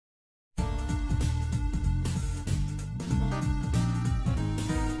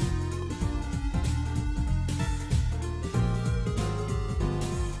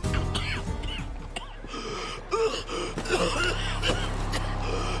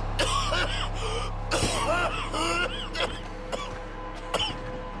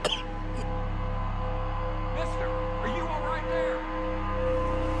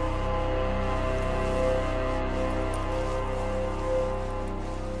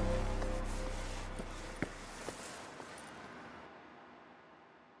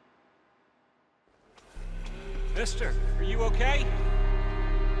Mister, are you okay?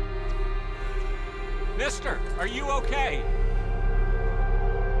 Mister, are you okay?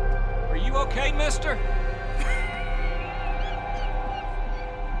 Are you okay, mister?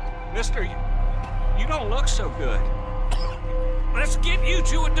 Mister, you don't look so good. Let's get you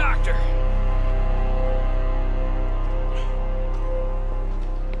to a doctor.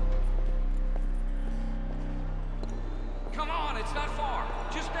 Come on, it's not far.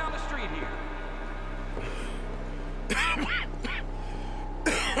 Just down the street here.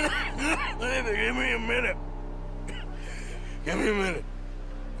 Give me a minute. Give me a minute.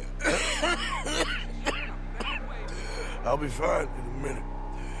 I'll be fine in a minute.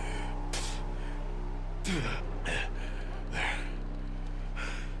 There.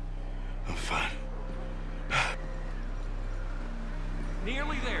 I'm fine.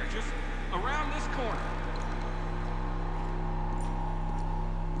 Nearly there, just around this corner.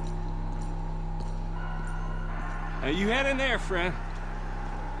 Now you head in there, friend.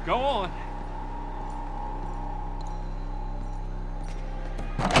 Go on.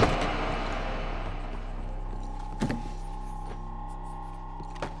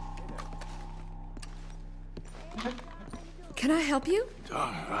 Can I help you?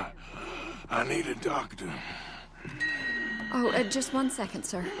 I need a doctor. Oh, just 1 second,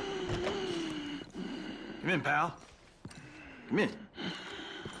 sir. Come in, pal. Come in.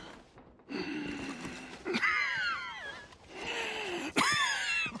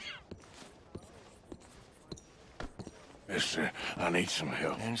 Mister, I need some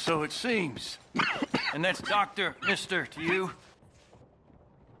help. And so it seems. And that's Dr. Mister to you?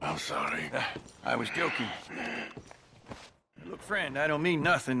 I'm sorry. I was joking. Look, friend, I don't mean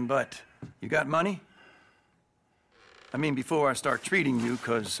nothing, but you got money? I mean, before I start treating you,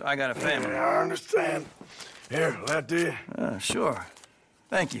 'cause I got a family. Yeah, I understand. Here, that do you? Sure.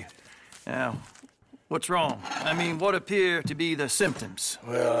 Thank you. Now, what's wrong? I mean, what appear to be the symptoms?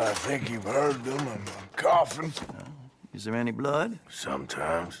 Well, I think you've heard them. I'm coughing. Is there any blood?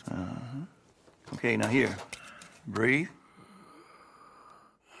 Sometimes. Okay, now here. Breathe.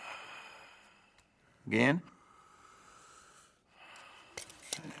 Again.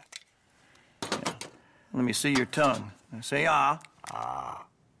 Yeah. Let me see your tongue. Now say ah. Ah.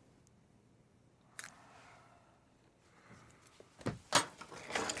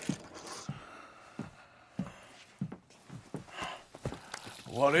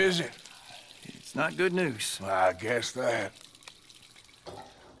 What is it? It's not good news. Well, I guess that.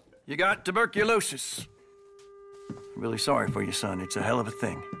 You got tuberculosis. I'm really sorry for you, son. It's a hell of a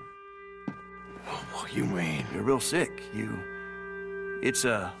thing. What you mean? You're real sick. It's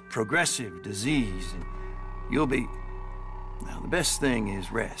a progressive disease, and you'll be... Now, the best thing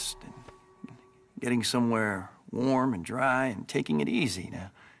is rest, and getting somewhere warm and dry, and taking it easy.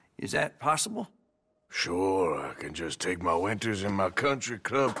 Now, is that possible? Sure, I can just take my winters in my country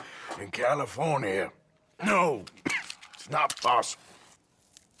club in California. No, it's not possible.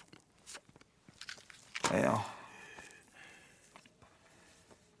 Well,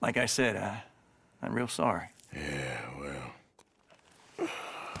 like I said, I'm real sorry. Yeah, well...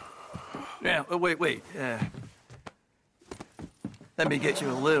 Yeah, wait. Let me get you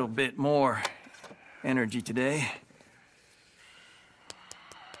a little bit more energy today.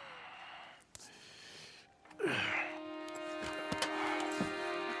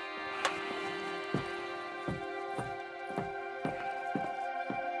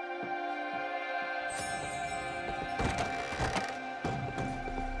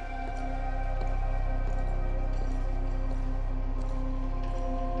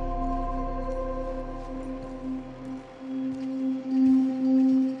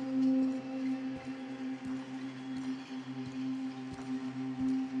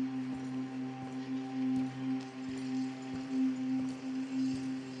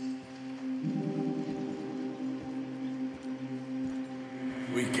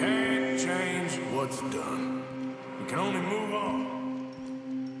 We can't change what's done. We can only move on.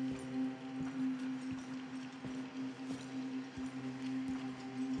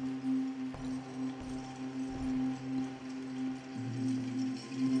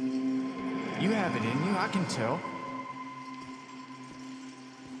 You have it in you, I can tell.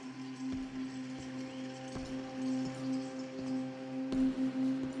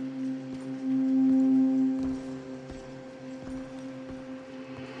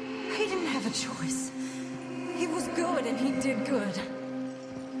 He didn't have a choice. He was good and he did good.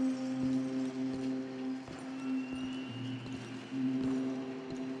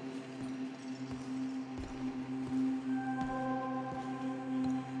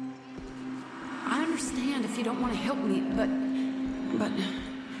 I understand if you don't want to help me, but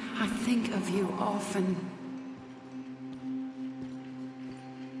I think of you often.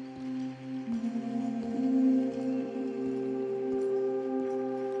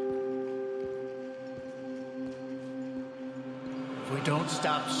 we don't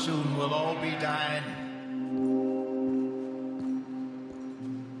stop soon, we'll all be dying.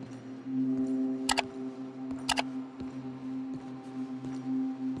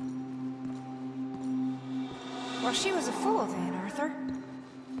 Well, she was a fool then, Arthur.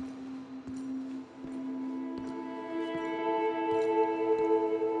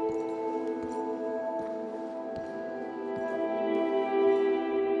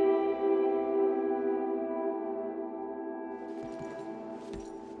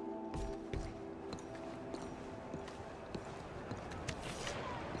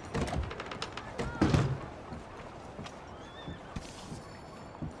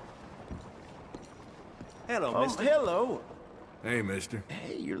 Hello, Oh, mister. hello. Hey, mister.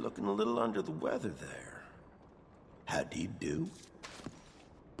 Hey, you're looking a little under the weather there. How do you do?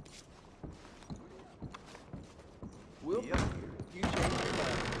 We'll be here. You change your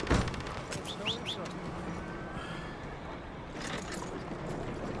mind. There's no insult.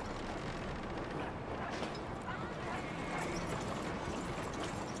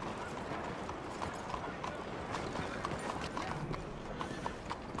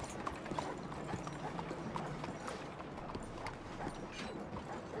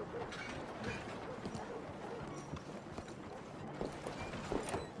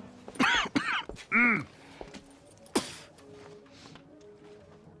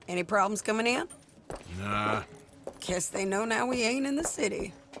 Any problems coming in? Nah. Guess they know now we ain't in the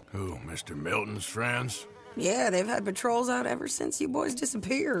city. Who, Mr. Milton's friends? Yeah, they've had patrols out ever since you boys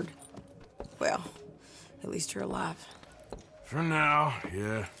disappeared. Well, at least you're alive. For now,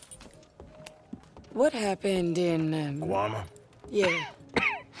 yeah. What happened in, Guama? Yeah.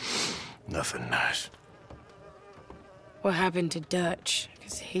 Nothing nice. What happened to Dutch?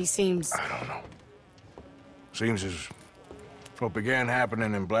 Because he seems... I don't know. Seems as what began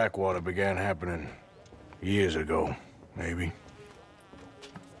happening in Blackwater began happening years ago, maybe.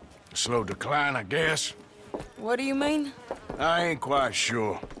 A slow decline, I guess. What do you mean? I ain't quite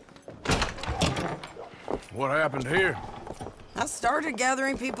sure. What happened here? I started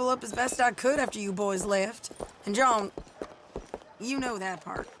gathering people up as best I could after you boys left. And John, you know that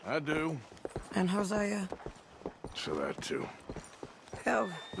part. I do. And Hosea? So that too.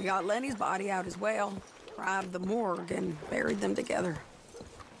 Hell, we got Lenny's body out as well. Robbed the morgue and buried them together.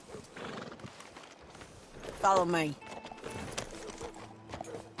 Follow me.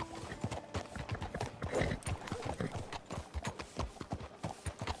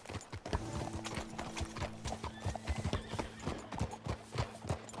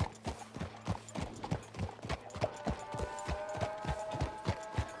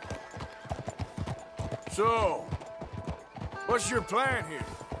 So, what's your plan here?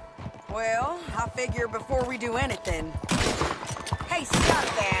 Well, I figure before we do anything... Hey, stop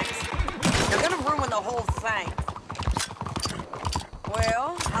that! You're gonna ruin the whole thing.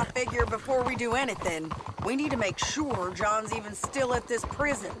 Well, I figure before we do anything, we need to make sure John's even still at this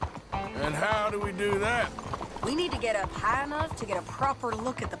prison. And how do we do that? We need to get up high enough to get a proper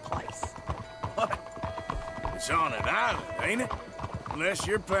look at the place. What? It's on an island, ain't it? Unless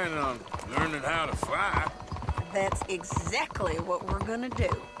you're planning on learning how to fly. That's exactly what we're gonna do.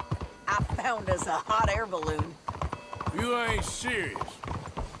 I found us a hot air balloon. You ain't serious.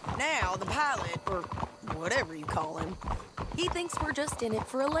 Now, the pilot, or whatever you call him, he thinks we're just in it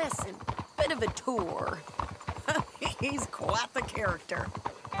for a lesson. Bit of a tour. He's quite the character.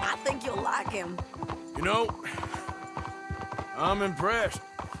 I think you'll like him. You know, I'm impressed.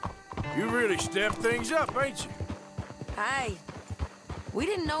 You really stepped things up, ain't you? Hey, we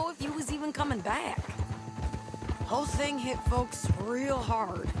didn't know if you was even coming back. Whole thing hit folks real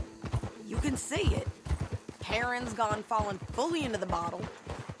hard. You can see it. Perrin's gone falling fully into the bottle.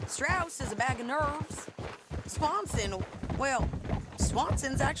 Strauss is a bag of nerves.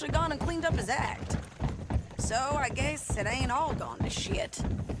 Swanson's actually gone and cleaned up his act. So I guess it ain't all gone to shit.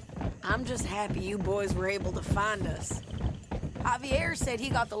 I'm just happy you boys were able to find us. Javier said he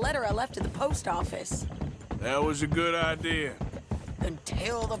got the letter I left at the post office. That was a good idea.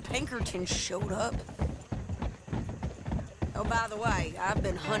 Until the Pinkertons showed up. Oh, by the way, I've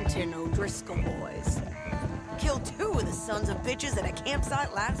been hunting O'Driscoll boys. Killed 2 of the sons of bitches at a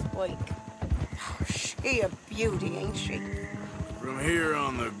campsite last week. Oh, she a beauty, ain't she? From here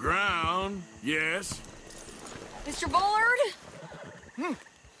on the ground, yes. Mr. Bullard?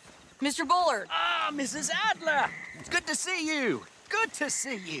 Mr. Bullard. Ah, Mrs. Adler! It's good to see you. Good to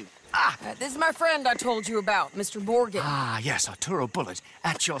see you. This is my friend I told you about, Mr. Morgan. Ah, yes, Arturo Bullard.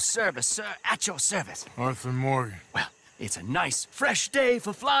 At your service, sir. At your service. Arthur Morgan. Well, it's a nice, fresh day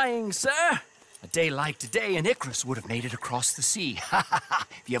for flying, sir. A day like today, an Icarus would have made it across the sea. Have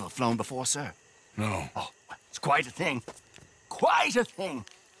you ever flown before, sir? No. Oh, well, it's quite a thing. quite a thing.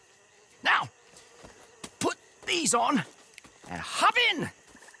 Now, put these on and hop in.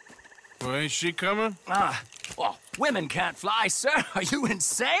 Well, ain't she coming? Well, women can't fly, sir. Are you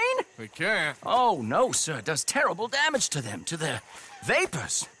insane? They can't. Oh, no, sir. It does terrible damage to them, to their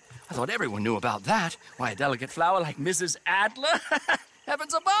vapors. I thought everyone knew about that. Why, a delicate flower like Mrs. Adler?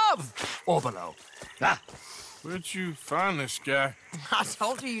 Heavens above. Or below. Where'd you find this guy? I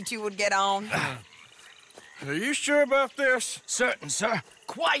told you two would get on. Are you sure about this? Certain, sir.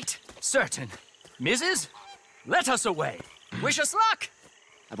 Quite certain. Mrs., let us away. Wish us luck.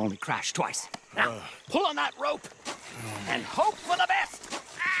 I've only crashed twice. Now, pull on that rope and hope for the best.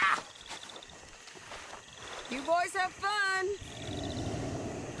 You boys have fun.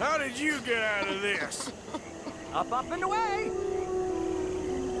 How did you get out of this? Up, and away.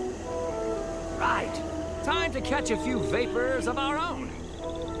 Right. Time to catch a few vapors of our own.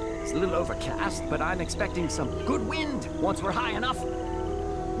 It's a little overcast, but I'm expecting some good wind once we're high enough.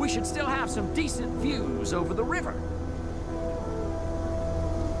 We should still have some decent views over the river.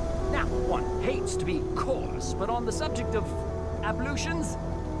 Now, one hates to be coarse, but on the subject of ablutions,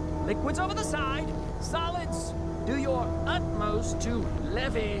 liquids over the side, solids, do your utmost to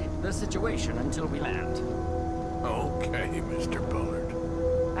levy the situation until we land. Okay, Mr. Bullard.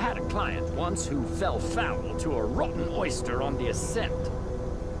 I had a client once who fell foul to a rotten oyster on the ascent.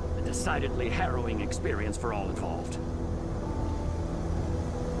 A decidedly harrowing experience for all involved.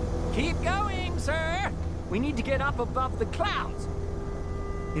 Keep going, sir! We need to get up above the clouds.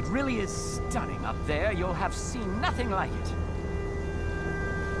 It really is stunning up there. You'll have seen nothing like it.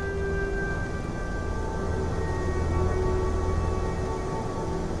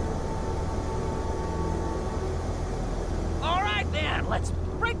 All right, then. Let's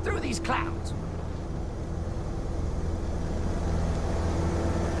break through these clouds.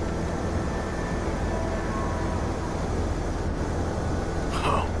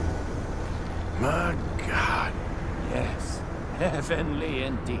 Oh, my God. Yes, heavenly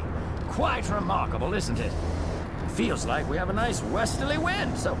indeed. Quite remarkable, isn't it? Feels like we have a nice westerly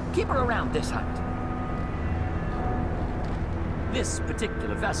wind, so keep her around this height. This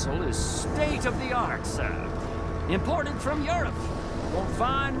particular vessel is state-of-the-art, sir. Imported from Europe. Won't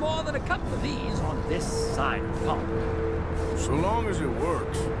find more than a couple of these on this side of the pond. So long as it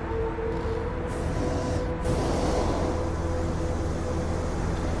works.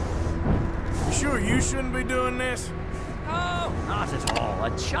 You sure you shouldn't be doing this? Oh, not at all.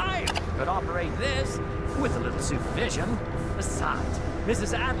 A child could operate this with a little supervision. Besides,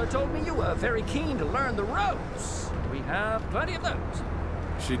 Mrs. Adler told me you were very keen to learn the ropes. We have plenty of those.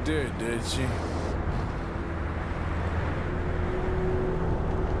 She did she?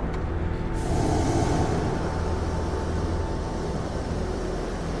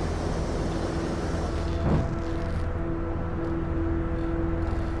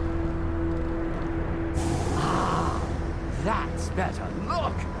 That's better.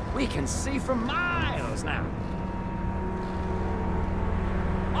 Look! We can see for miles now.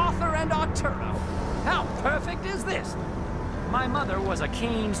 Arthur and Arturo. How perfect is this? My mother was a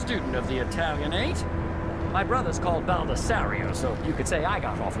keen student of the Italianate. My brother's called Baldessario, so you could say I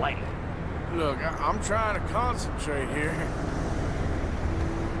got off lightly. Look, I'm trying to concentrate here.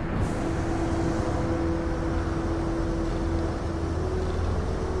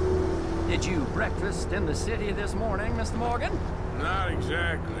 Did you breakfast in the city this morning, Mr. Morgan? Not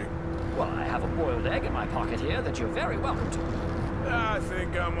exactly. Well, I have a boiled egg in my pocket here that you're very welcome to. I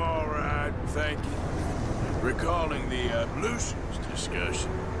think I'm all right, thank you. Recalling the ablutions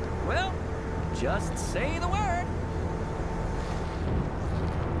discussion. Well, just say the word.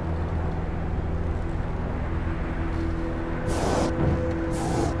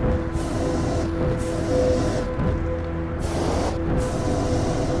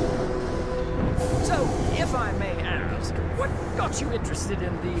 So, if I may ask, what got you interested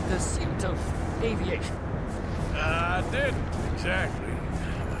in the pursuit of aviation? I didn't, exactly.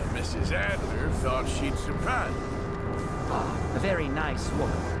 Mrs. Adler thought she'd surprise me. Ah, a very nice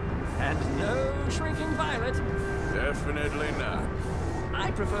woman. And no shrinking violet. Definitely not.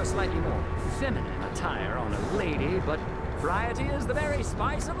 I prefer slightly more feminine attire on a lady, but variety is the very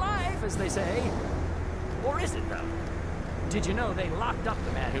spice of life, as they say. Or is it, though? Did you know they locked up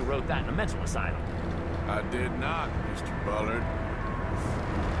the man who wrote that in a mental asylum? I did not, Mr. Bullard.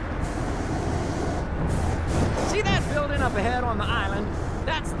 See that building up ahead on the island?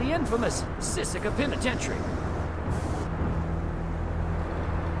 That's the infamous Sisika Penitentiary.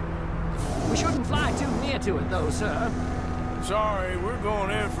 We shouldn't fly too near to it, though, sir. Sorry, we're going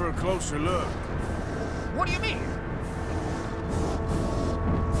in for a closer look. What do you mean?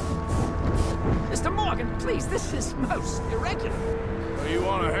 Mr. Morgan! second. Please, this is most irregular. Well, you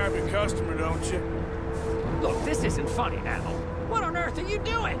want a happy customer, don't you? Look, this isn't funny now. What on earth are you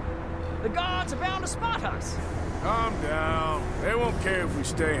doing? The guards are bound to spot us. Calm down. They won't care if we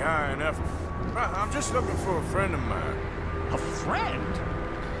stay high enough. I'm just looking for a friend of mine. A friend?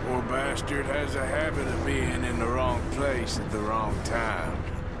 Poor bastard has a habit of being in the wrong place at the wrong time.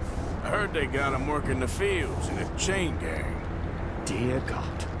 I heard they got him working the fields in a chain gang. Dear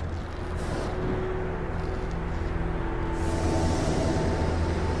God.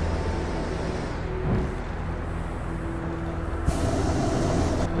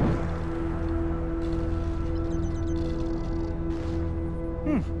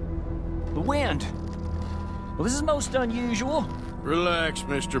 The wind. Well, this is most unusual. Relax,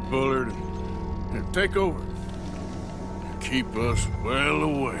 Mr. Bullard. Here, take over. Keep us well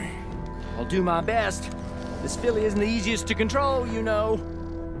away. I'll do my best. This filly isn't the easiest to control, you know.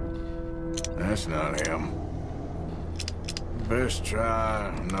 That's not him. Best try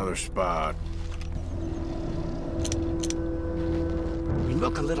another spot. You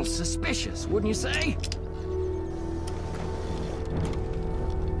look a little suspicious, wouldn't you say?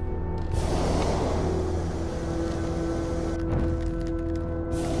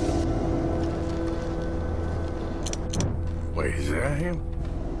 Wait, is that him?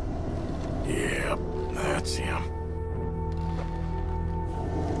 Yep, that's him.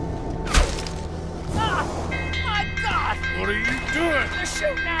 Ah! My God! What are you doing? They're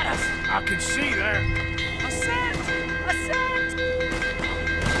shooting at us! I can see that. Ascent! Ascent!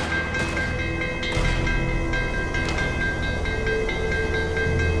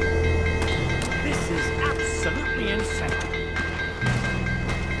 This is absolutely insane.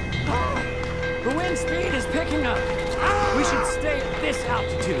 The wind speed is picking up. We should stay at this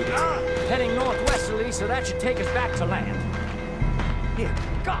altitude. It's heading northwesterly, so that should take us back to land. Dear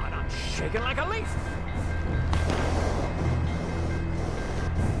God, I'm shaking like a leaf.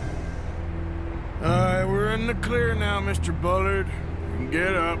 Alright, we're in the clear now, Mr. Bullard. You can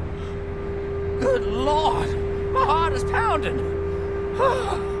get up. Good Lord! My heart is pounding!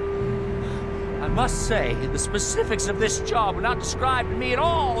 I must say, the specifics of this job were not described to me at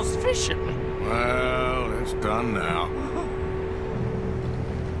all sufficiently. Well, it's done now.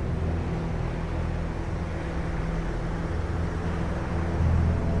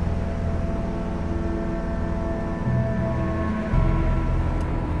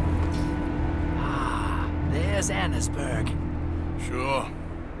 There's Annesburg. Sure.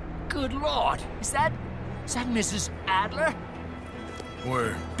 Good Lord, is that Mrs. Adler?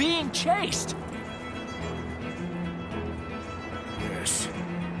 Where? Being chased. Yes.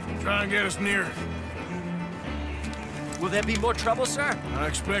 Try and get us near it. Will there be more trouble, sir? I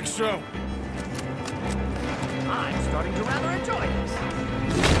expect so. I'm starting to rather enjoy this.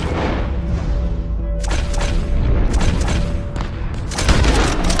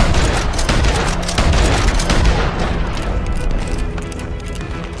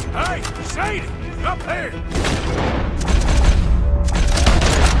 Hey, Sadie! Up here!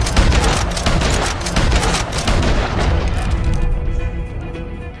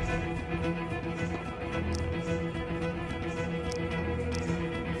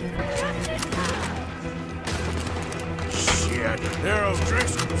 Shit, they're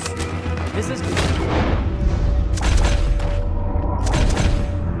O'Driscolls. This is...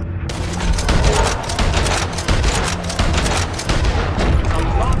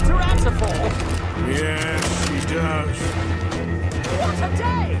 Yes, she does. What a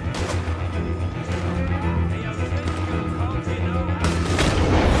day!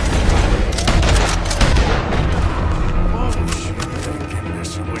 Oh, shit, they can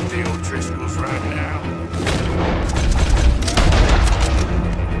messing with the O'Driscolls right now.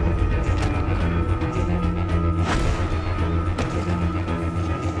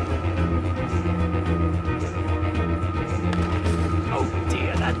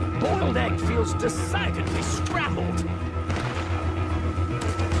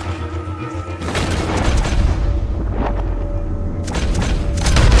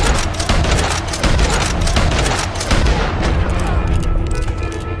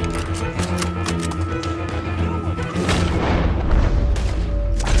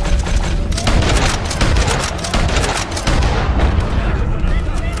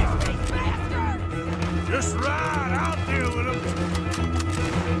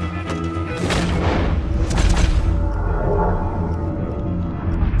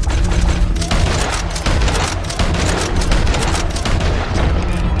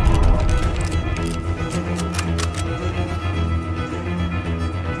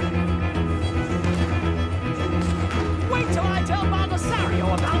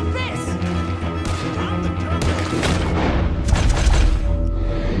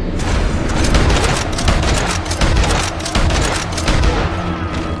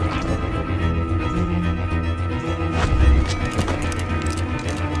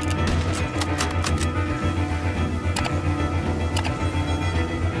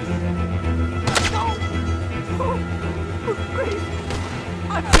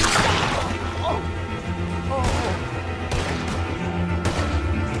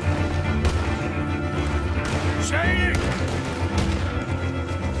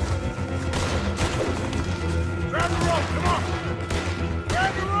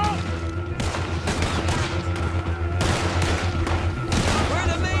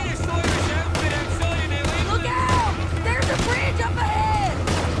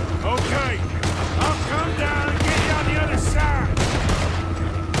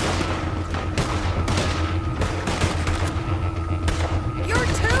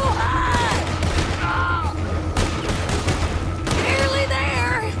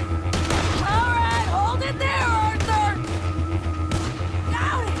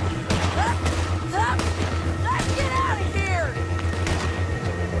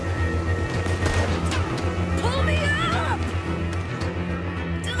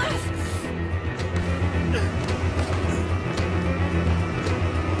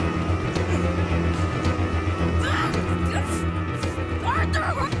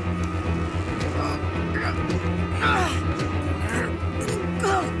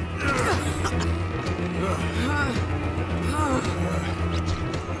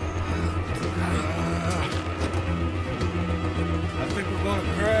 think we're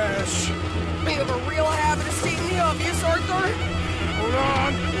gonna crash. You have a real habit of seeing the obvious, Arthur. Hold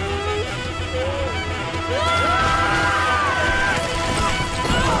on.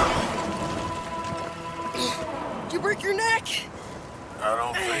 Did you break your neck? I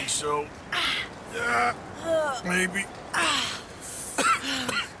don't think so. Maybe.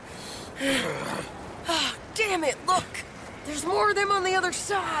 Damn it, look! There's more of them on the other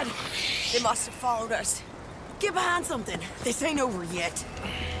side. They must have followed us. Get behind something. This ain't over yet.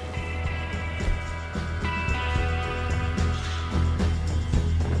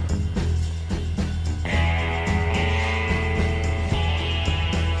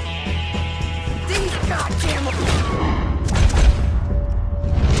 These goddamn...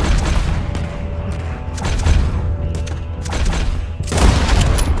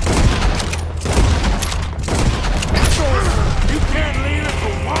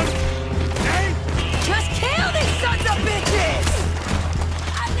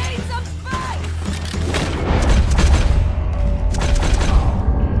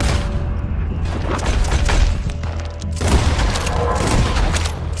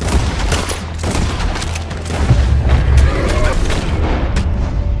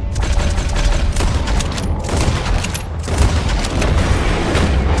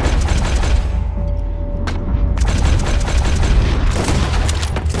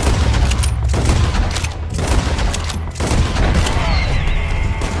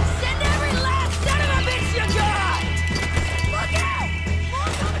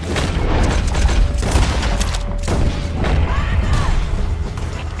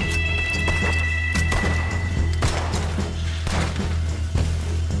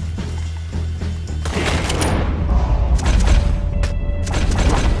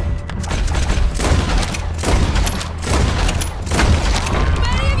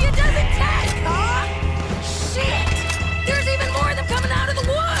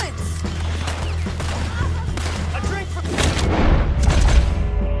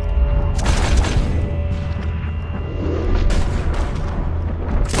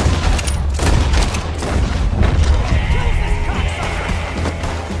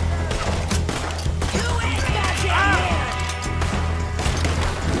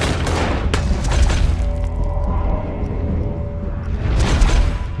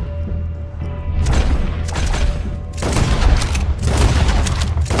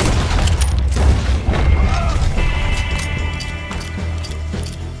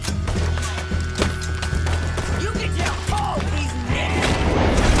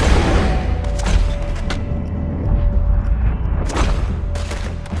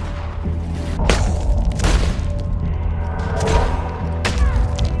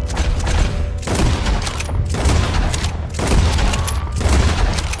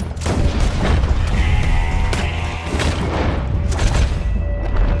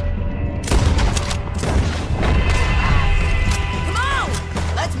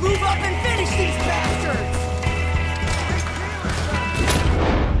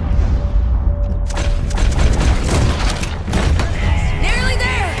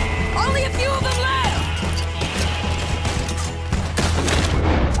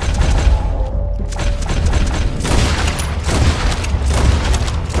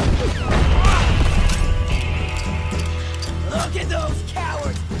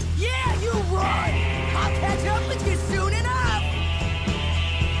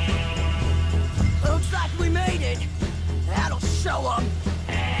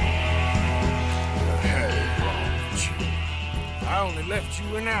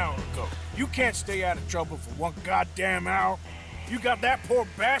 An hour ago. You can't stay out of trouble for one goddamn hour. You got that poor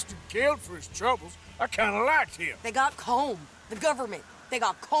bastard killed for his troubles. I kind of liked him. They got Combe, the government. They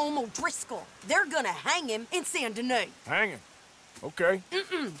got Combe O'Driscoll. They're gonna hang him in Saint Denis. Hang him? Okay.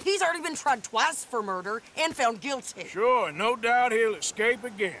 He's already been tried twice for murder and found guilty. Sure, no doubt he'll escape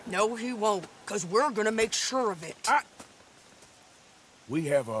again. No, he won't, because we're gonna make sure of it. We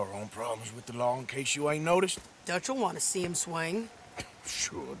have our own problems with the law, in case you ain't noticed. Dutch will want to see him swing.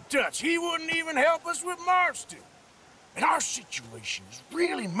 Sure, Dutch. He wouldn't even help us with Marston. And our situation is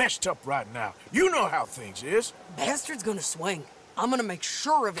really messed up right now. You know how things is. Bastard's gonna swing. I'm gonna make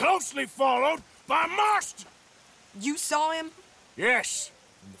sure of it. Closely followed by Marston. You saw him? Yes,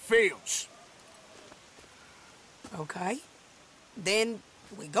 in the fields. Okay. Then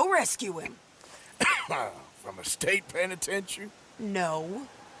we go rescue him. From a state penitentiary? No.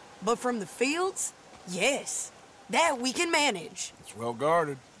 But from the fields? Yes. That we can manage. It's well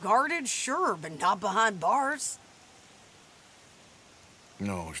guarded. Guarded, sure, but not behind bars.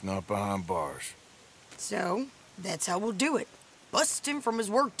 No, it's not behind bars. So, that's how we'll do it. Bust him from his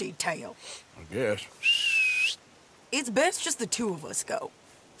work detail. I guess. It's best just the two of us go.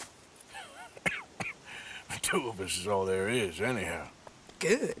 The two of us is all there is, anyhow.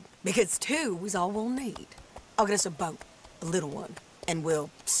 Good, because two is all we'll need. I'll get us a boat, a little one, and we'll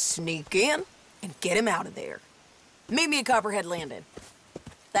sneak in and get him out of there. Meet me at Copperhead Landing.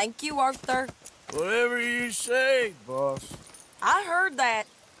 Thank you, Arthur. Whatever you say, boss. I heard that.